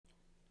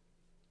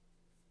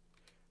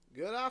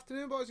Good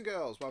afternoon, boys and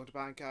girls. Welcome to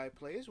Bankai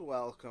Plays.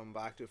 Welcome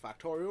back to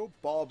Factorio,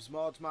 Bob's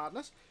Mods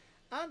Madness,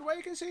 and where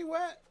you can see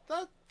where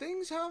that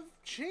things have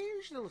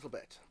changed a little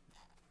bit.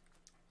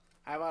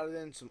 I've added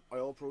in some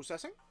oil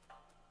processing.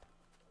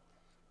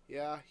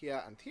 Here,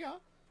 and here.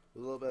 A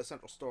little bit of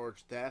central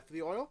storage there for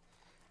the oil.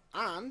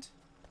 And,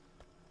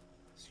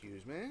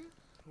 excuse me,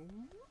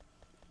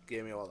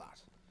 give me all that.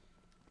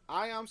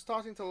 I am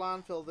starting to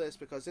landfill this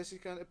because this is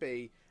going to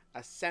be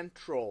a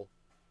central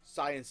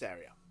science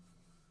area.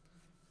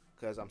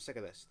 Because I'm sick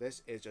of this.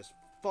 This is just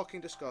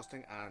fucking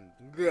disgusting and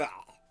no.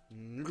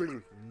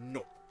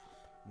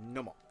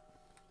 No more.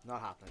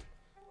 Not happening.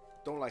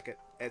 Don't like it.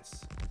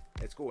 It's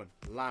going.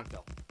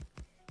 Landfill.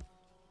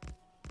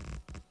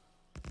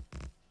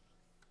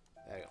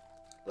 There you go.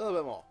 A little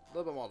bit more. A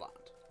little bit more land.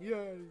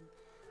 Yay.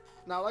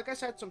 Now, like I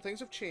said, some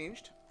things have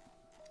changed.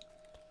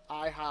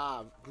 I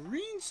have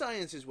green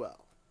science as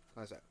well.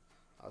 One sec.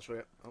 I'll show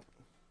you. Oh.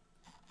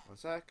 One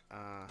sec.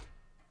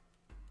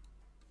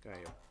 There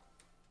you go.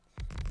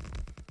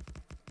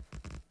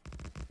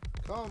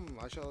 Come,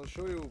 I shall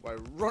show you by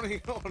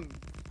running on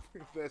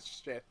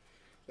this shit.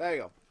 There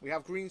you go. We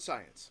have green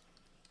science.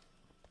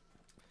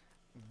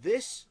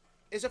 This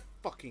is a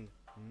fucking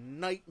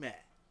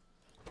nightmare.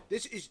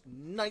 This is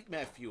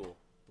nightmare fuel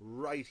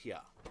right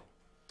here.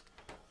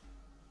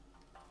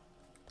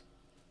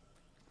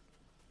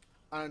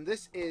 And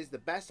this is the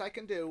best I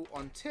can do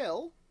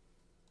until...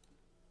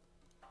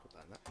 Put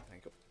that in there.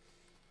 Thank you.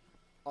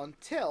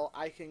 Until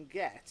I can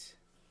get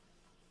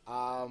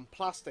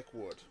plastic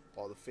wood,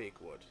 or the fake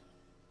wood.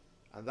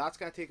 And that's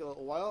going to take a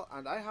little while,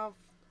 and I have...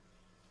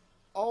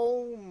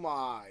 Oh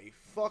my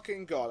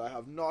fucking god, I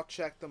have not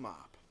checked the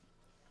map.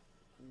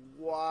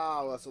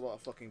 Wow, that's a lot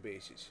of fucking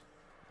bases.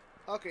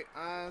 Okay,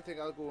 I think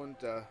I'll go and,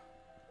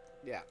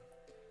 yeah.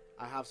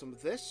 I have some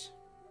of this.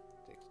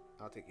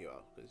 I'll take you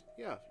out, because,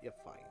 yeah, you're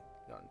fine.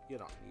 You're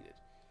not needed.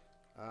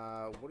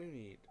 What do you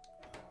need?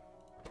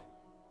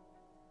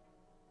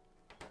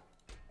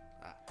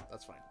 Ah,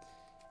 that's fine.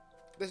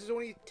 This is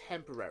only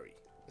temporary.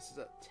 This is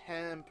a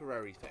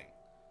temporary thing.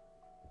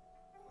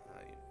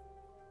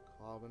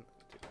 Carbon,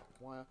 take that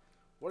wire.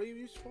 What are you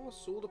used for?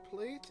 Solder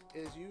plate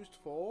is used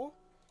for,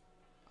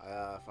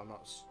 if I'm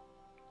not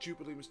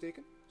stupidly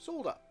mistaken,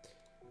 solder.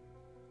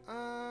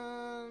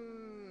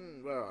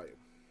 And where are you?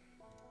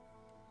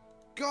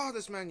 God,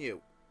 this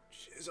menu.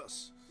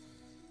 Jesus.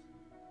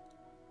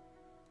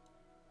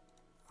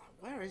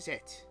 Where is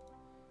it?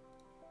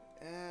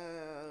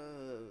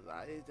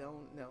 I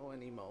don't know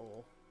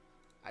anymore.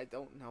 I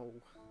don't know.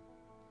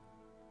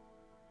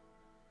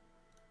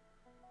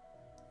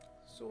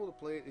 Solder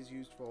plate is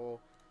used for...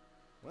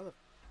 Where the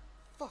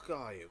fuck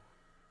are you?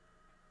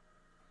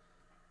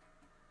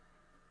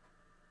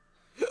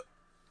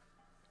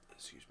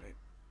 Excuse me.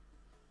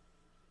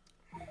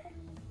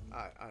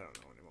 I don't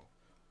know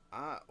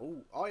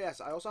anymore. Oh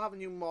yes, I also have a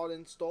new mod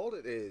installed.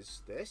 It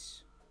is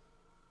this.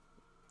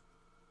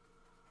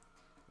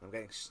 I'm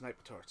getting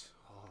sniper turrets.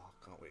 Oh,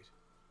 can't wait.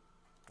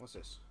 What's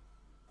this?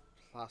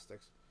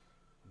 Plastics.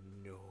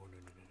 No.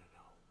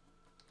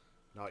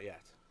 Not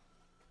yet.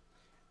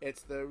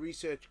 It's the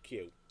research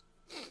queue.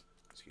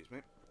 Excuse me.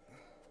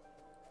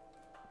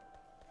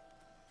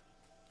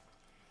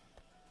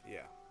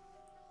 Yeah.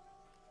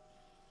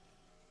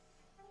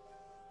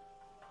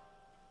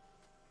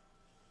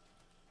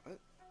 What?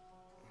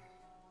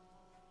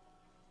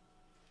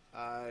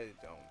 I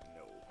don't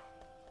know.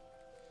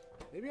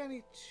 Maybe I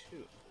need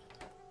two.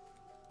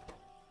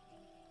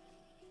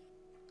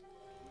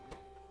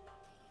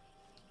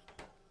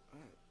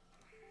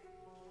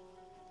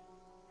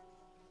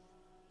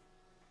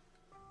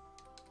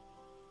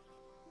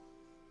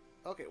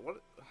 Okay, what?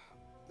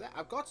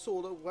 I've got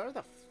solder. Where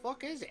the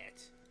fuck is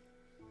it?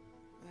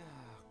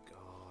 Oh,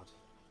 God.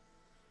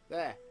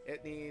 There.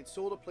 It needs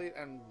solder plate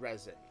and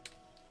resin.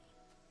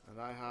 And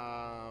I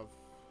have...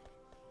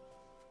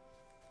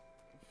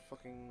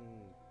 fucking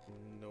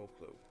no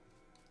clue.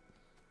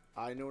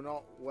 I know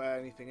not where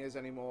anything is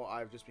anymore.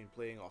 I've just been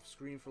playing off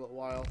screen for a little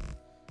while.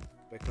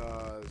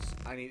 Because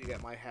I need to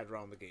get my head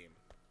around the game.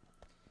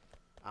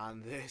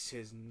 And this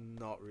is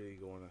not really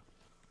going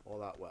all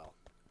that well.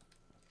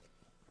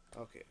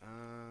 Okay,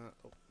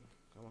 oh,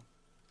 come on.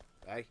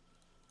 Hey.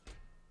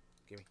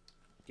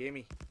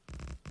 Gimme.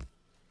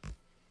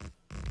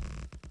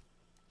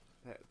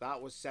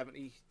 That was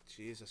 70.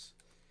 Jesus.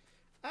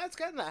 It's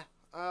getting there.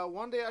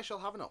 One day I shall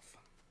have enough.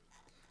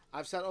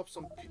 I've set up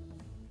some...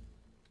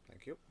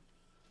 Thank you.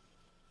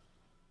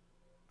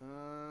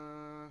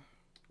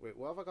 Wait,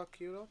 what have I got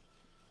queued up?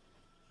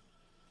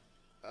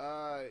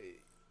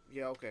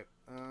 Yeah, okay.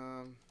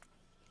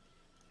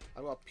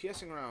 I've got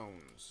piercing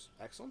rounds.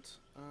 Excellent.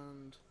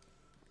 And...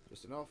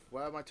 just enough.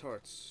 Where are my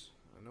turrets?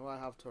 I know I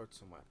have turrets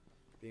somewhere.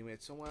 Being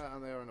made somewhere,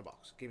 and they are in a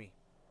box. Gimme.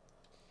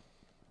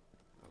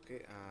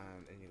 Okay,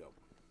 and in you go.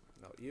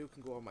 Now, you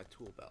can go on my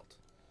tool belt.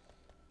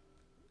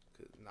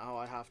 Now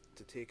I have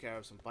to take care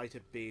of some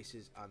biter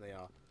bases, and they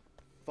are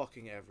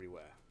fucking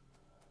everywhere.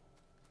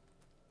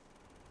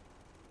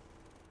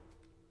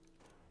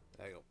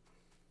 There you go.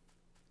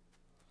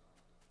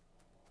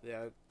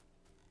 Yeah,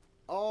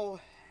 Oh,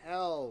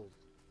 hell.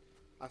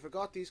 I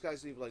forgot these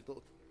guys leave like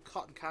little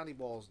cotton candy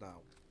balls now.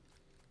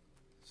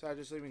 So I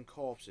just leaving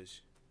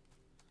corpses.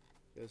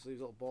 They just leave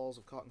little balls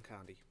of cotton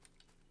candy.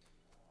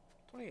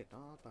 28,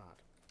 not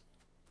bad.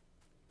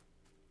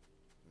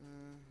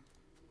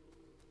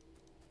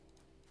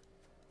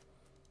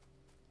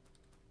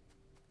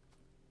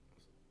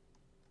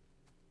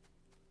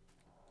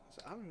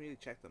 So I haven't really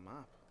checked the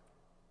map.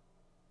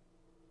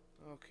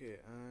 Okay,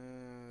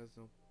 there's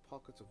no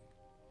pockets of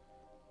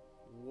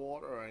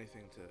water or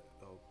anything to...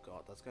 Oh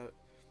god, that's got...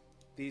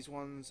 These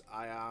ones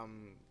I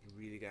am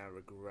really gonna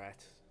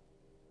regret.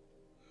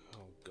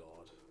 Oh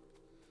god.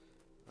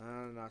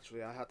 And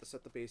naturally I had to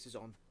set the bases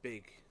on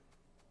big.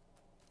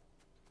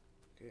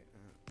 Okay,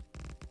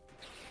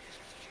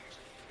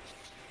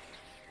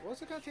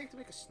 what's it gonna take to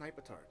make a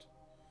sniper turret?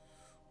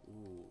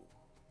 Ooh.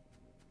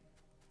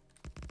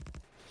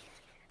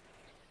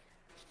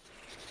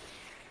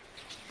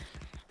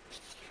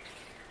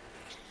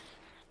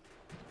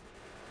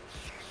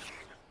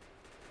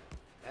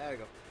 There we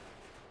go.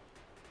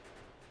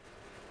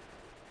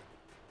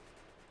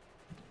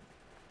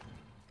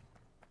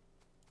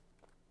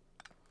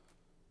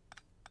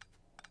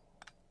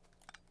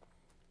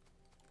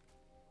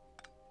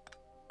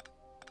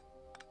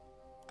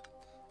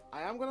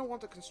 I am gonna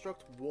want to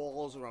construct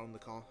walls around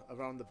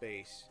the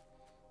base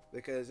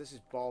because this is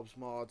Bob's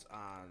Mods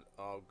and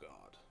oh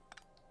god,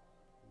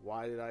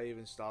 why did I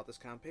even start this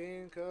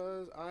campaign?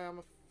 Because I am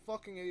a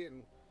fucking idiot.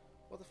 And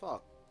what the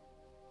fuck?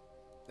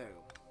 There we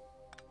go.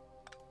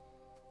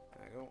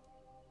 There we go.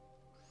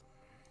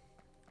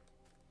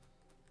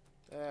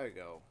 There we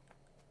go.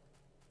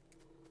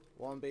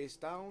 One base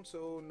down,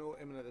 so no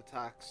imminent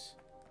attacks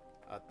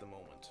at the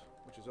moment,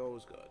 which is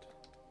always good.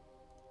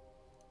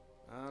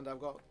 And I've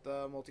got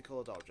the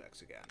multicolored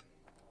objects again.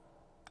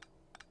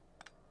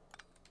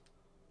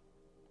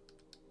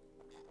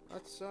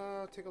 Let's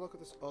take a look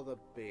at this other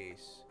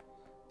base.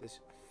 This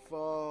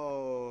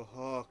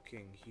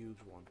fucking huge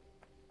one.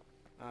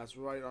 It's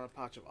right on a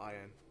patch of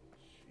iron.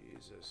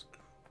 Jesus.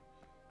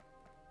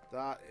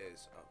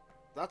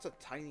 That's a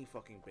tiny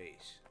fucking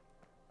base.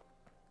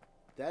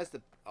 There's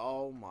the...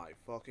 Oh my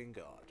fucking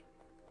god.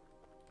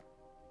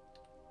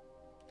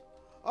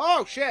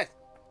 Oh shit!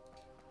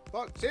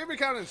 Fuck, save me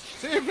cannons!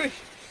 Save me!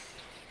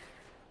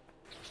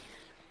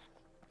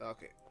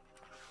 Okay.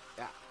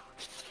 Yeah.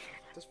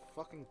 Just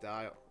fucking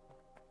die.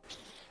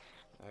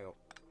 There you go.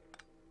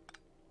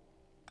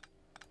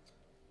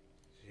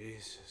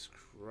 Jesus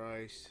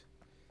Christ.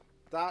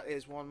 That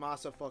is one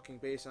massive fucking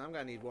base, and I'm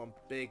gonna need one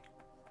big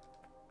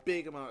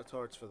amount of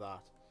turrets for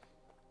that.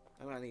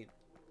 I'm gonna need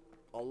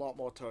a lot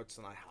more turrets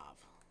than I have.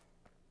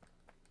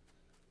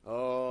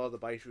 Oh, the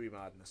bitery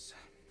madness.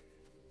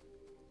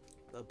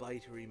 The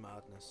bitery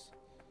madness.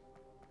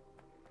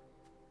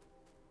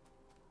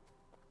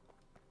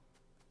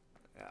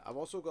 Yeah, I've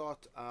also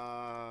got,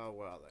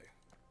 where are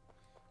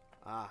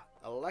they?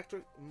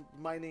 Electric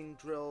mining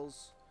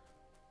drills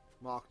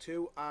Mark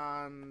II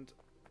and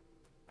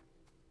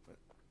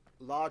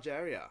large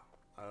area.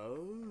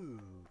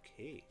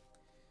 Okay.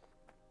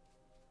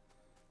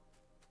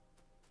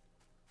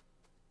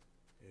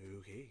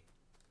 Okay.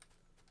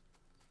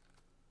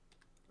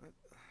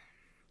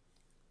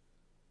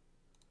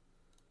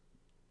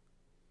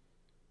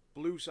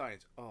 Blue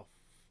science. Oh,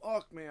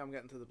 fuck me. I'm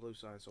getting to the blue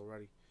science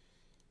already.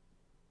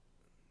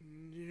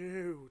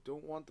 No,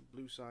 don't want the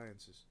blue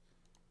sciences.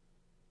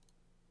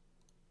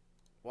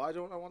 Why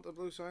don't I want the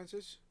blue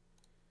sciences?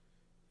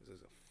 Because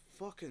there's a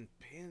fucking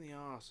pain in the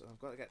ass and I've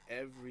got to get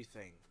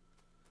everything.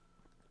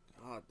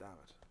 God damn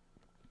it.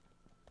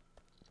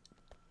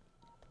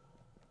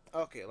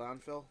 Okay,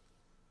 landfill.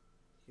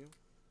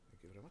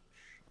 Thank you very much.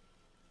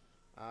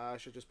 I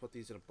should just put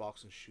these in a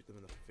box and shoot them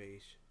in the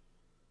face.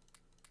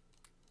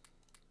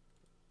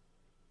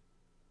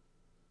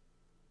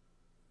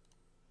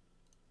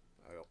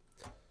 There we go.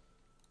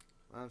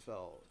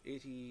 Landfill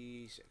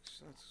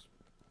 86.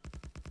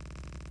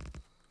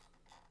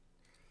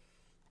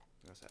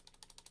 That's it.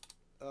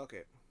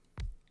 Okay.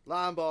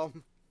 Land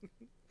bomb.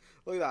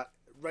 Look at that.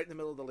 Right in the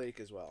middle of the lake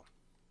as well.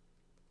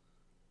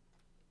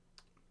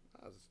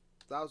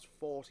 That was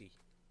 40.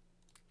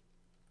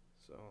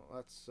 So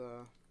let's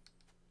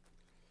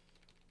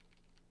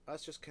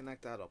just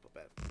connect that up a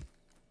bit.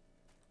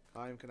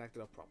 I'm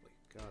connected up properly.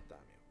 God damn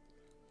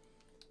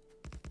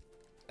you.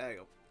 There you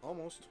go.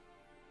 Almost.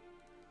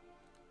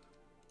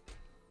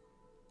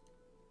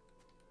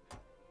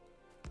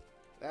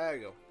 There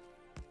you go.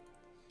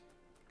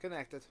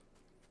 Connected.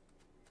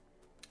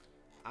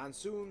 And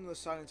soon the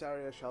science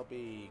area shall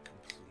be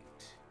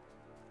complete.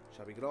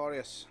 Shall be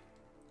glorious.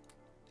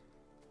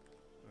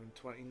 I'm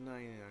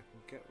 29 and I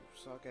can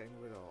start getting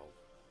rid of.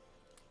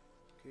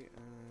 Okay,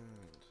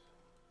 and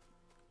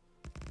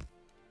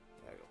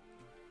there you go.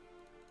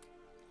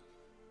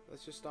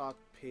 Let's just start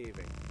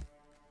paving.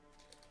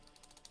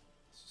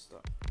 Let's just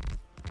start.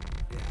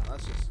 Yeah,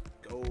 let's just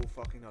go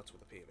fucking nuts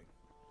with the paving.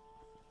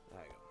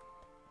 There you go.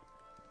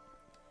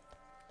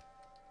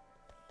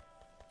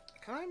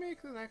 Can I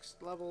make the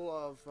next level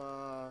of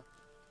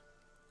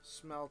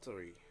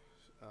smeltery?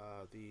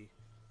 the...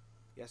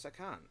 Yes, I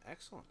can.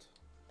 Excellent.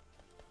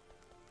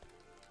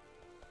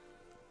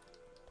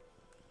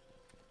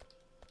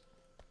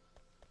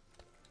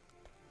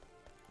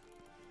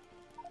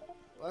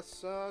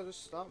 Let's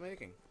just start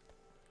making.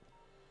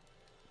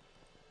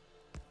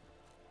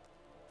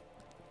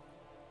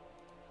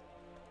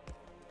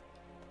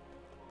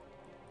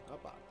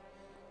 Not bad.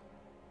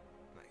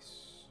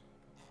 Nice.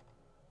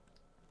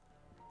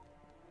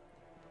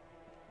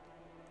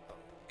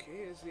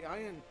 Okay, is the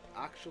iron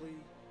actually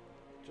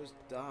just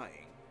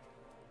dying?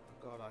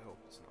 Oh God, I hope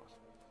it's not.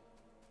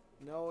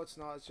 No, it's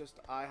not. It's just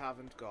I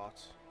haven't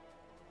got...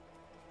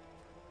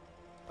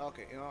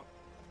 Okay, you know what?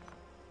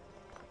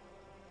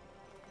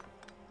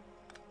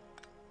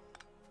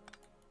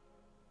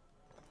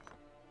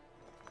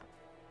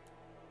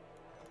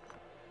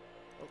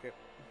 Okay.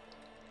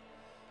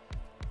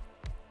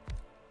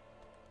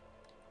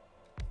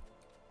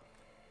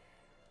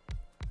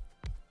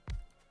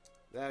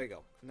 There we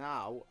go.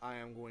 Now I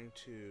am going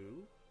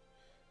to...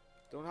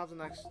 Don't have the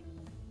next...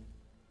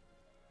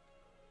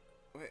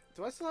 Wait,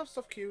 do I still have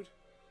stuff queued?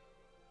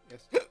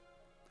 Yes.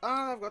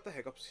 Ah, I've got the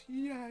hiccups.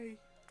 Yay!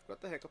 I've got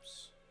the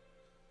hiccups.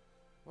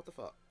 What the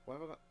fuck? What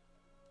have I got?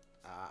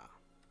 Ah.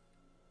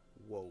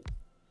 Whoa.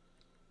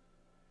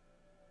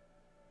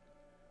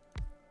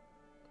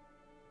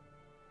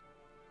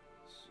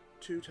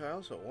 Two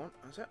tiles, so one.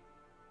 That's it.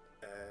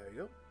 There we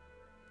go.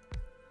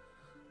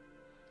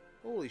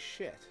 Holy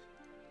shit.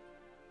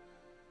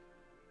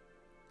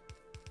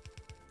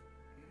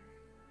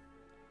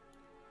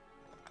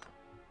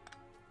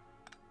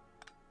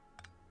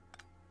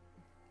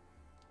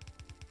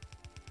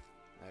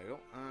 There we go.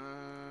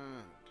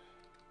 And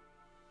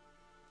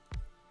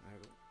there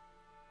we go.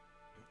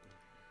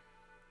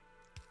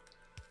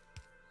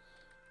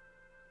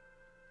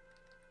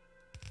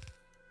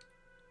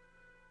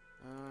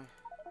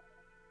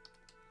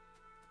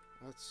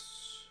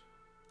 Let's...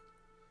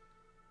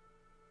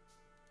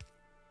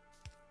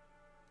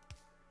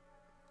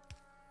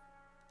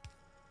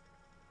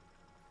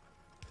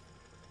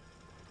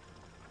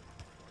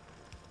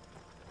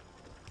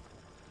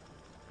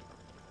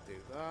 do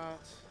that.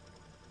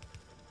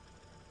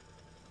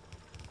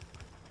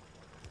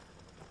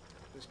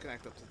 Just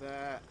connect up to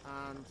there,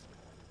 and I'm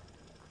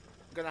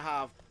gonna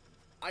have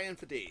iron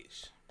for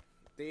days.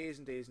 Days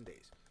and days and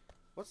days.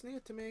 What's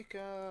needed to make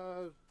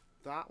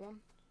that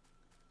one?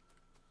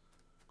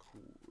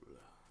 Cool.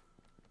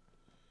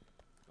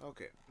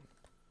 Okay.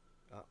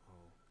 Uh-oh.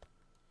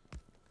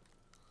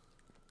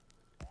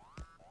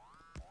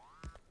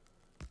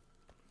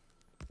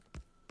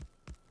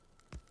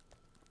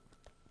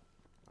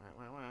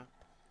 Wah.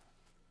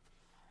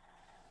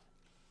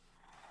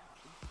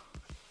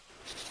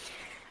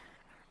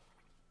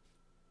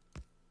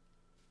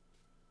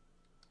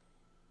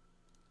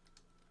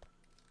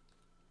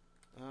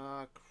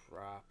 Ah,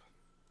 crap.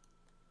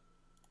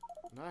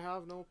 And I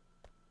have no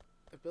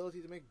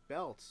ability to make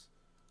belts.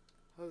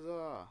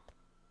 Huzzah.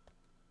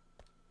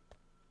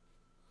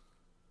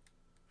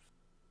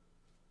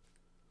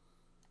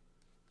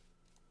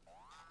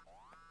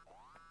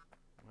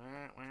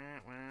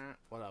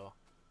 Whatever.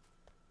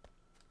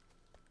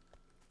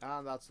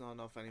 And that's not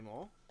enough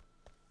anymore.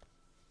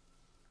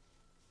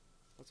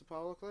 What's the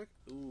power look like?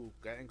 Ooh,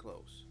 getting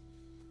close.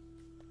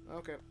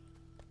 Okay.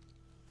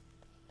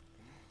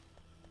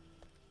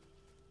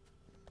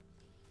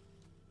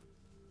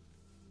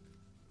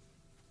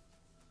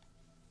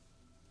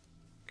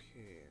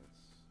 Okay.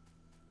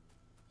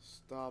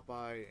 Start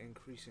by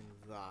increasing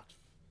that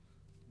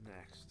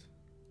next.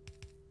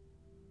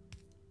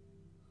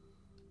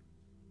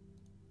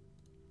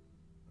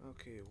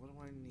 Okay, what do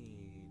I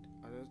need?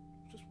 I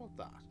just want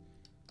that.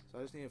 So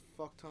I just need a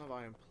fuck ton of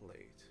iron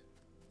plate.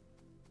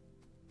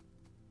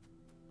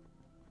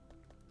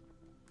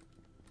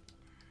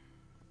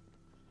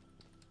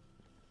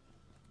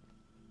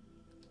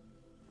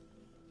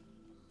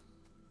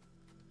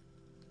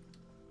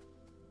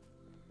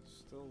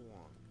 Still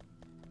one.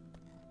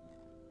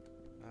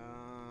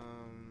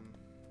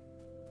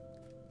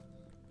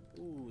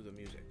 Ooh, the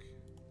music.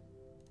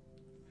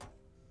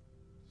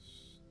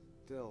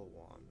 Still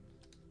one.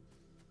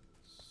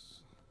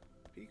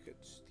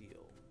 Peaked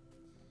steel.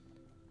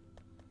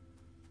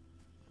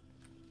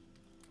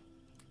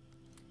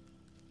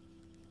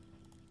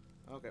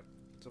 Okay,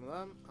 some of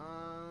them,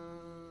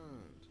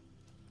 and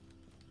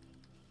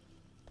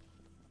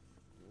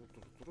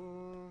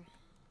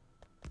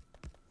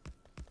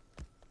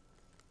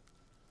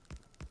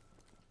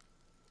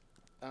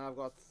I've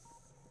got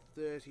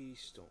 30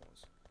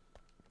 stones.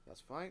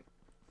 That's fine.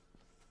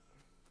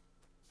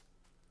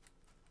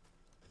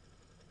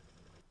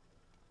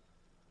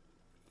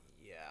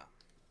 Yeah.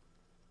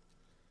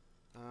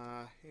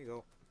 Here you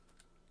go.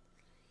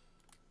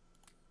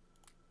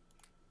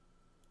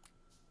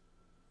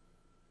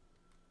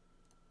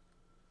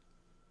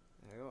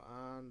 There you go,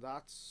 and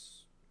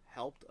that's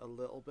helped a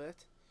little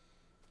bit.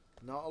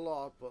 Not a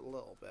lot, but a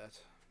little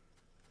bit.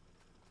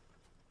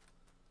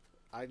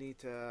 I need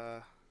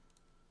to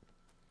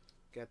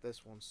get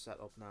this one set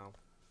up now.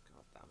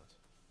 God damn it.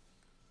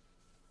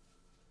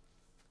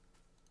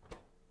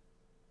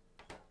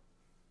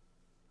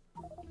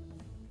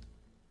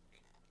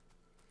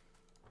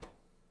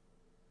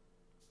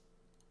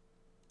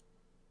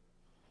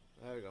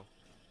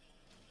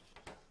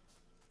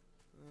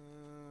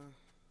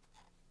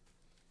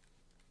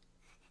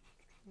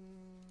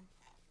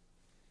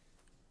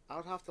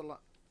 I'd have to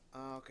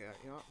okay,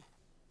 you know what?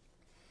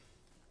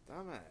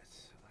 Damn it.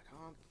 I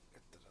can't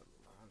get to the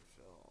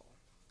landfill.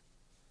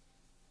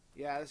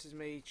 Yeah, this is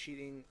me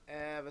cheating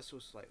ever so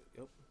slightly.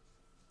 Yep.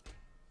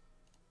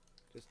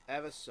 Just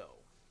ever so.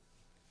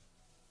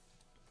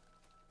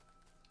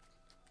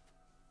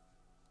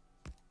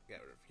 Get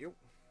rid of you.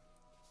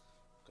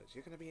 Because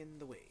you're going to be in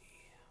the way.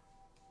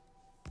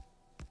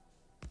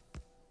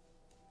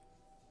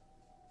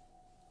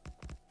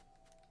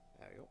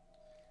 There we go.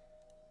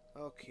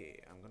 Okay,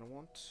 I'm going to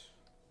want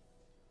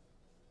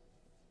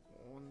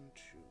 1,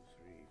 2,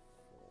 3,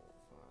 4,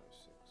 5,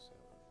 6, 7,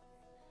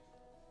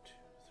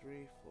 2,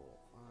 3, 4,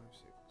 5,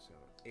 6, 7,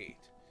 8.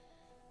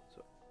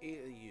 So 8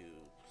 of you,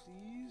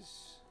 please.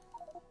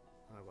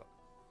 Oh, well.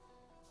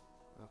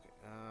 Okay,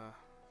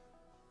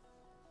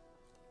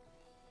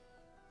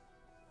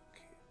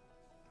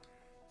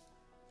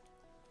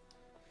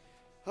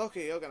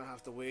 okay, you're gonna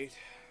have to wait.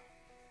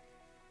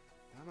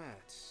 Damn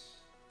it.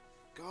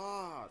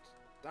 God.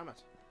 Damn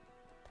it.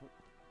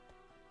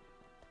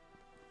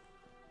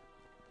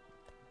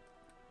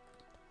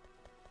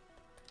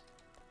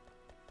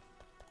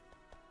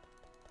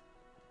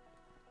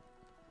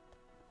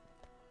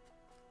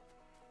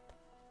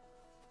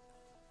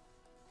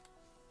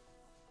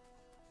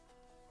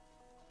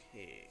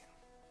 Okay.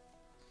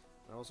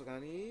 I'm also gonna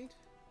need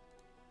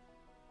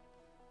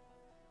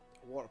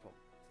a water pump.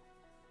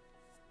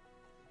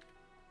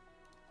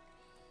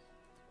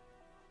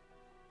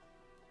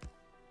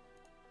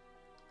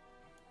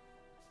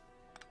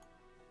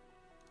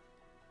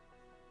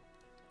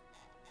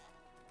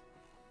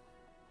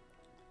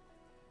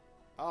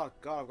 Oh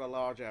god, I've got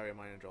large area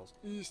mining drills.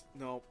 East,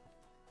 no.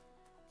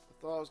 I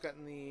thought I was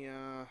getting the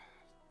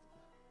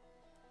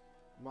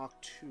Mark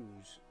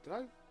 2s. Did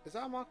I? Is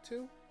that a Mark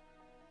 2?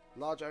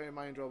 Large area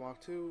mining drill Mark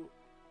 2.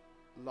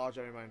 Large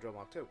area mining drill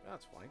Mark 2.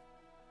 That's fine.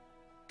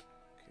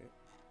 Okay.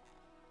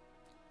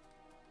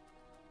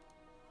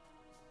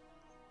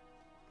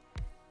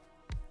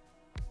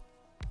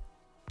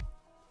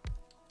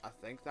 I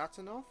think that's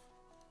enough.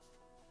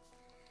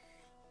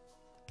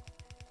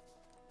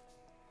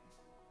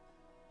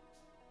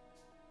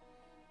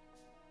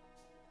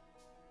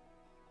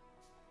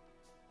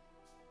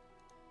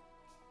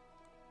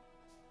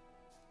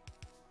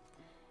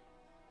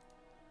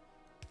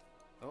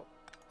 Oh,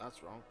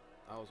 that's wrong.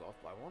 I was off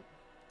by 1.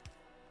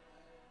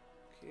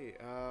 Okay,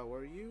 where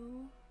are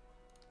you?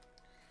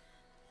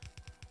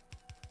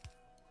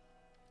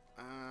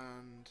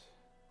 And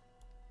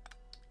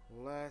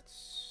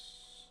let's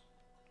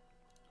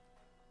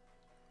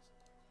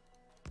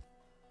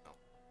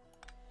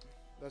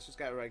just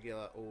get a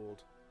regular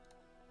old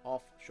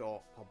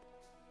offshore pump.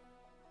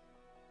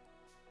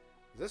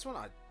 This one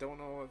I don't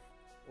know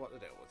what to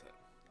do with it.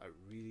 I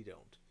really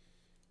don't.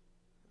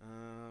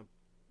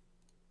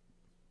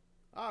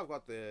 I've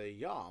got the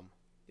yarm.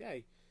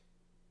 Yay.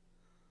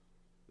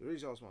 The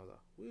resource mother.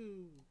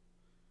 Woo.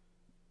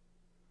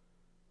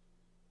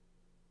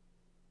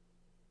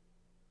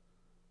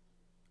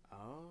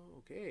 Oh,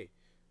 okay.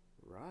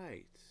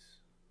 Right.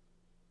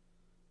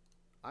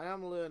 I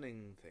am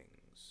learning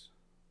things.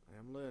 I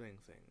am learning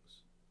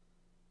things.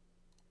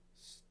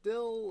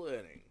 Still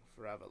learning.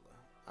 Forever.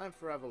 I'm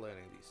forever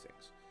learning these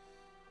things.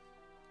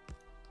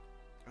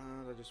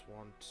 And I just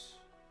want...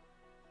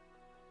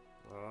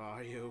 Where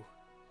are you?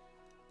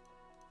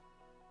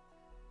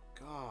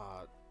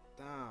 God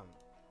damn.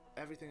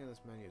 Everything in this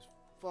menu is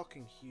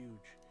fucking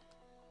huge.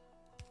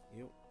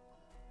 Yep.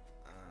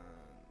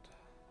 And...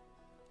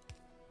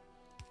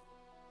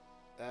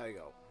 There you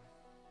go.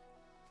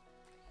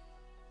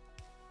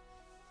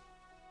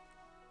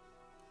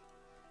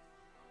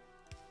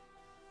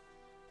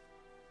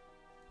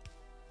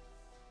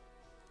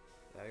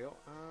 There you go.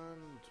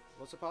 And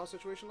what's the power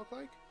situation look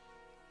like?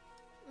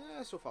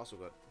 So far so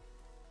good.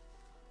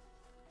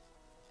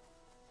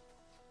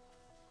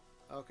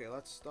 Okay,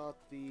 let's start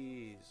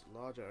these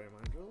large area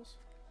mine drills.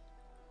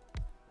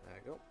 There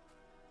you go.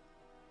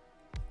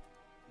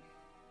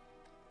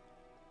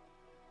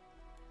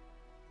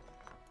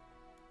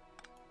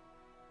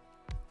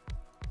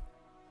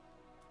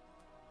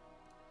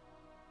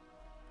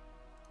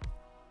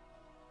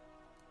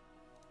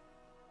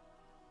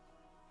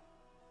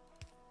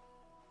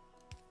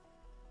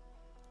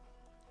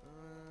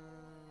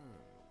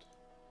 And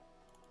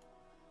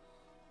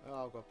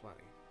oh, I've got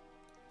plenty.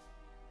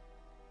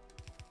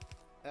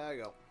 There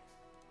you go.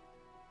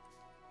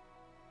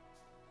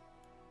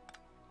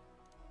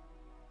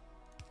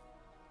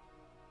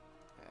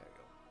 There you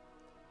go.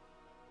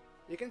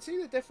 You can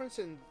see the difference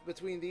in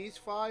between these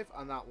 5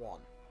 and that 1.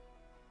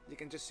 You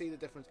can just see the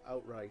difference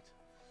outright.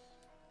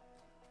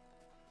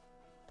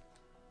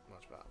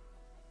 Much better.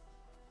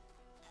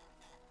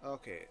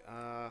 Okay,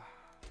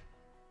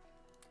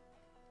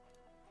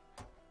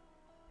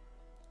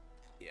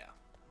 yeah.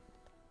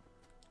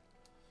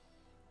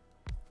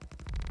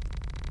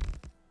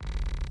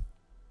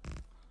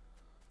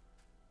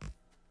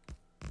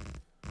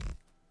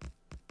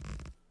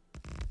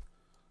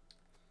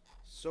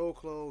 So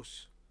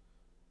close.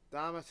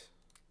 Damn it.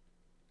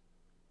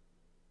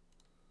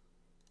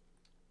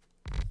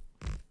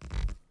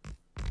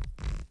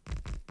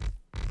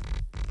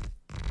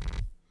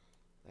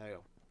 There you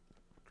go.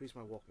 Increase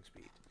my walking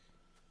speed.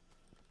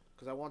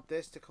 Because I want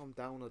this to come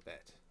down a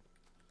bit.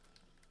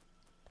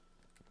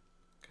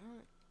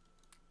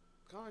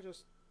 Can't I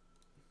just...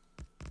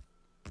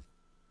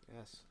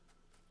 Yes.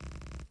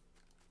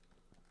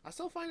 I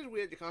still find it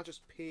weird you can't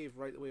just pave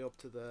right the way up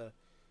to the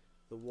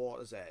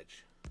water's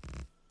edge.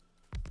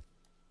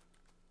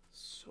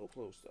 So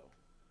close though.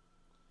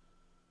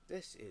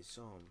 This is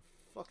some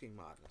fucking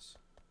madness.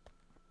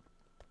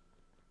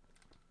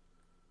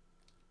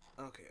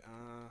 Okay,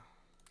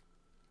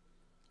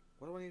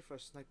 what do I need for a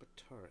sniper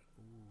turret?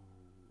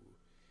 Ooh.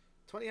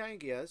 20 iron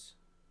gears,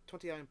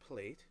 20 iron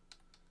plate,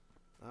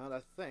 and I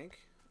think,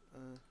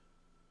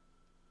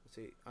 let's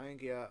see, iron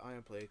gear,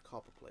 iron plate,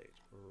 copper plate.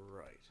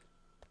 Right.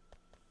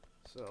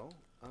 So,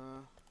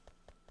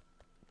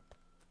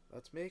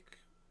 let's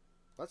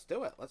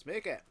do it. Let's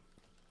make it.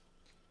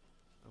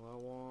 And I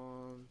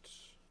want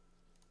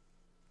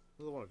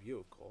another one of you,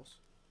 of course.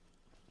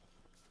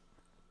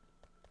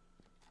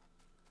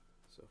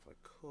 So if I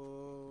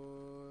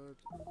could...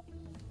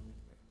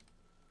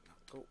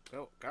 Go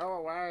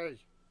away!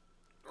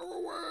 Go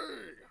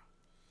away!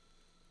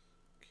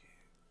 Okay,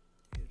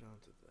 you down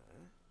to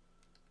there.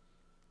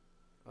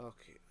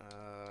 Okay,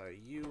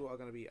 you are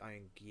gonna be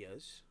iron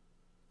gears.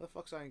 What the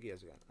fuck's iron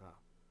gears again? Ah.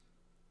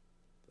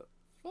 The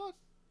fuck?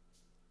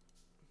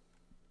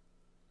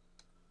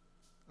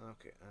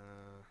 Okay,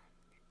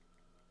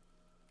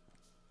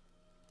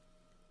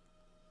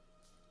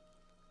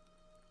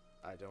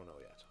 I don't know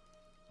yet.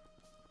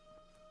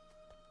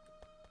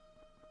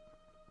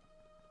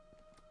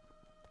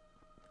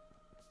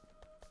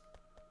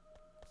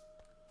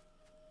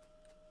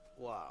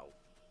 Wow.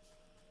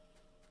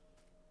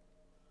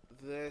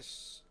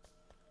 This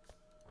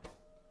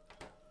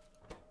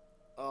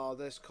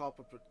this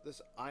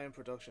iron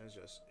production is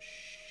just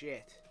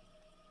shit.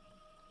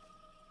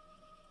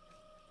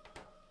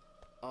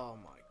 Oh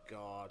my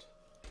god.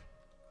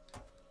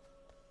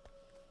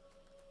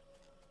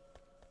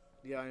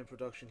 The iron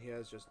production here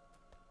is just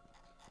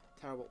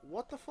terrible.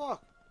 What the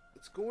fuck?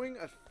 It's going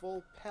at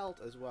full pelt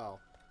as well.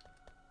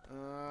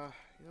 You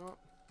know what?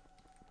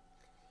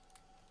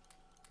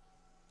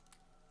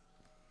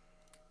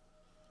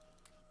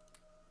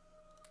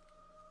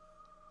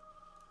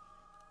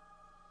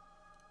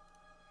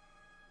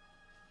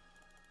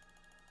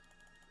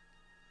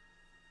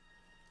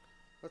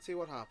 Let's see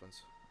what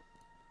happens.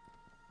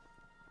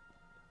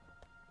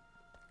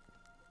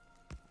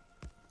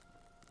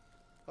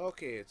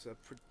 Okay, it's a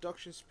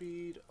production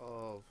speed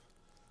of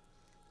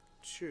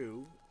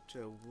 2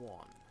 to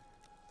 1.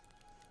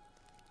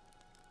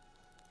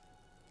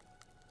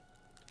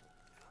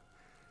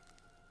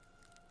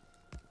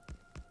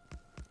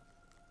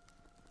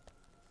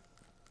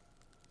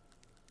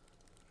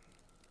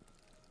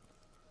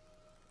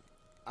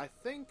 I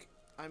think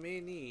I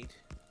may need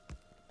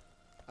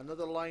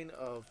another line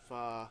of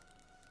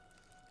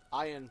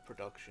iron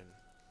production,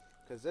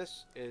 because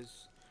this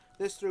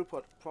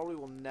throughput probably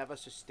will never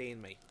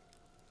sustain me.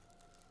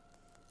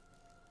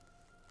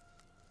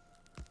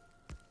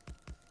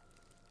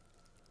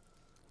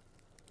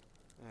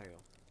 There you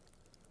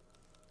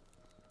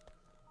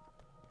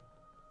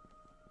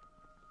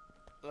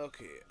go.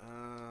 Okay,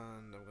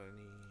 and I'm gonna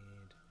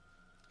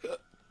need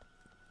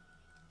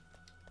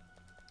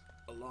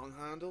a long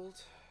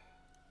handled.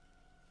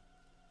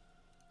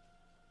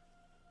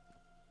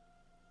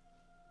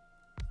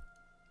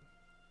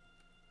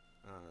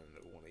 And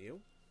one of you.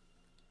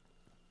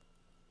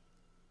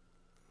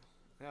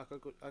 Yeah,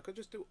 I could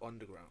just do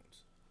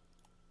undergrounds.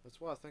 That's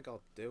what I think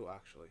I'll do,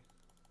 actually.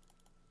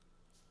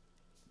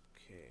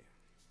 Okay.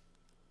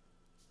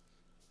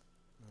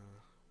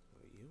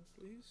 Where are you,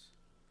 please?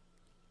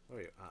 Where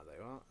are you? Ah, there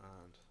you are.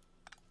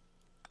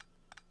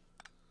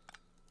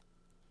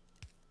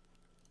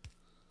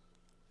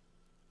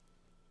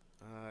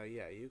 And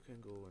yeah, you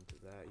can go into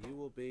there. You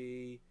will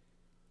be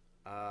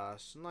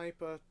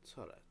sniper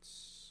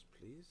turrets,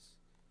 please.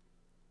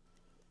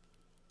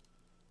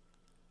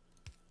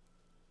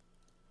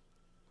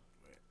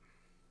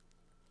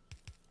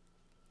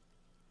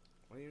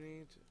 What do you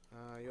need?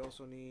 You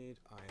also need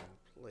iron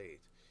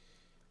plate.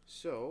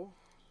 So,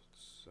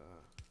 it's,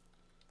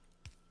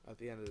 at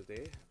the end of the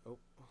day, oh,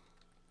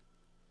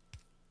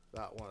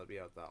 that one will be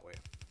out that way.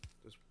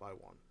 Just buy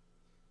one.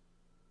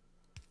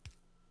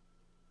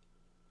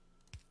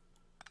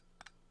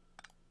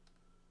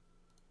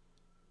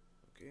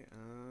 Okay,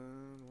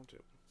 and 1,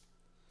 2.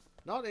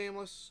 Not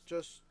aimless,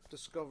 just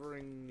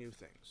discovering new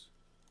things.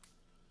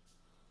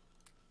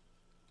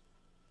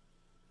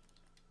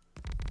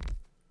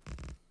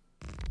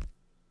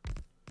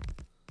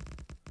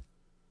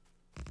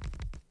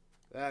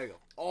 There you go.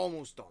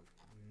 Almost done.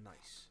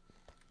 Nice.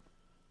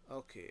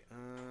 Okay,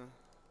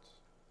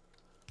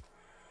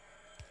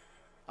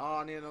 oh,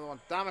 I need another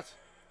one. Damn it!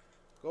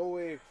 Go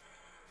away.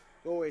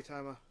 Go away,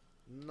 timer.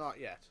 Not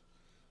yet.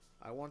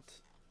 I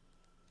want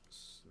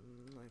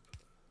sniper.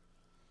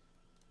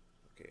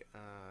 Okay,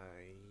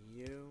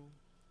 you.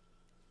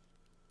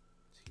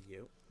 It's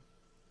you.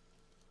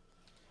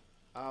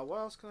 What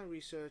else can I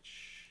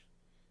research?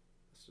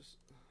 Let's just...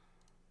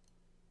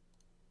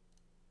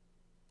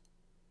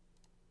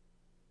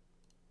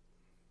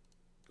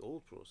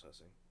 Gold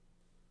processing.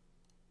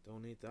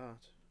 Don't need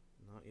that.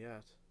 Not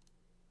yet.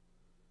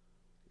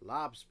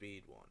 Lab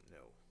speed one.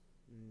 No.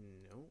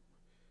 No.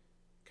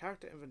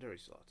 Character inventory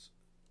slots.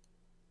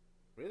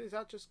 Really? Does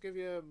that just give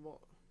you more?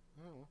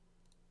 Oh.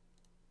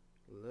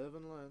 Live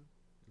and learn.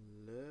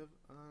 Live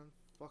and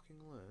fucking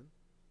learn.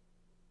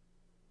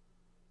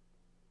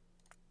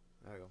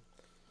 There we go.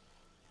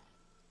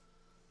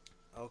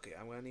 Okay,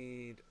 I'm gonna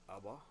need a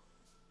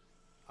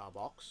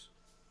box.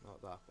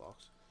 Not that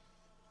box.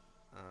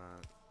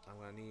 And I'm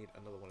gonna need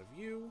another one of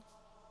you.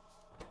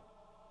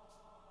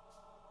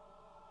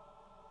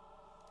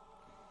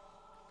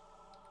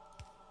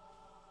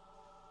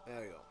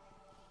 There we go.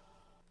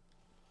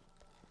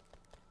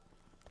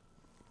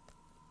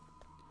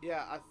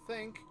 Yeah, I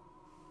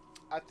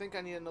think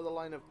I need another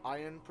line of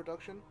iron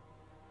production,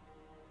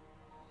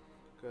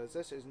 because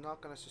this is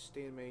not going to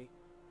sustain me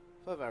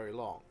for very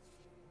long.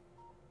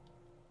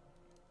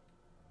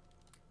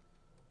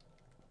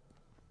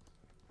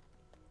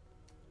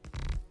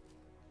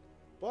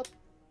 But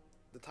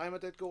the timer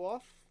did go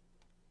off.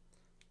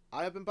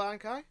 I have been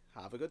Bankai.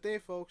 Have a good day,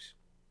 folks.